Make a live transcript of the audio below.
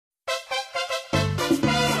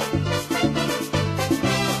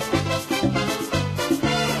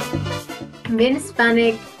Being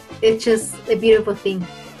Hispanic, it's just a beautiful thing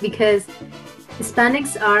because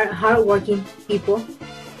Hispanics are hardworking people.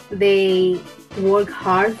 They work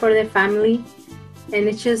hard for their family, and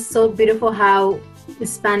it's just so beautiful how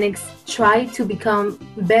Hispanics try to become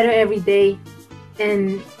better every day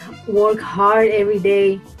and work hard every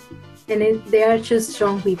day, and they are just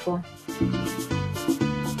strong people.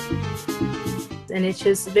 And it's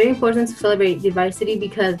just very important to celebrate diversity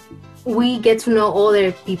because we get to know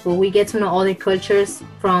other people, we get to know other cultures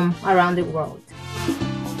from around the world.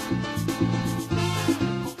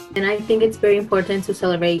 And I think it's very important to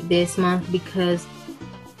celebrate this month because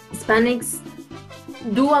Hispanics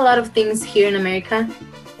do a lot of things here in America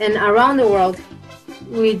and around the world.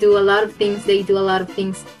 We do a lot of things, they do a lot of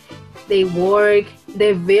things. They work,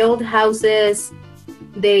 they build houses,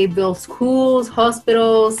 they build schools,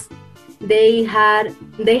 hospitals. They have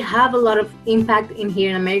a lot of impact in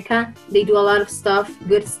here in America. They do a lot of stuff,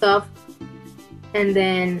 good stuff. And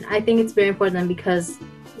then I think it's very important because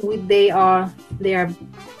they are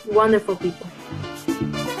wonderful people.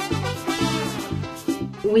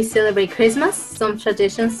 We celebrate Christmas. Some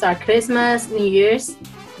traditions are Christmas, New Year's,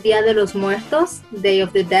 Dia de los Muertos, Day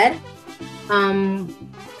of the Dead.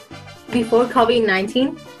 Before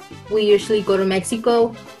COVID-19, we usually go to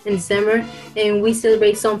Mexico in December and we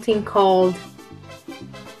celebrate something called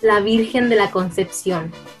La Virgen de la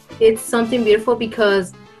Concepción. It's something beautiful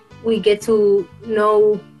because we get to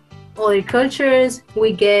know other cultures,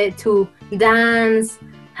 we get to dance,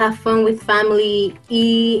 have fun with family,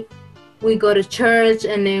 eat, we go to church,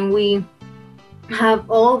 and then we have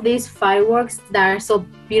all these fireworks that are so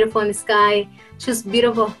beautiful in the sky. It's just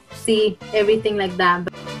beautiful to see everything like that.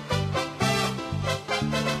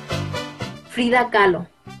 Frida Kahlo.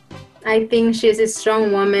 I think she's a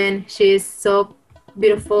strong woman. She is so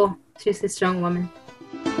beautiful. She's a strong woman.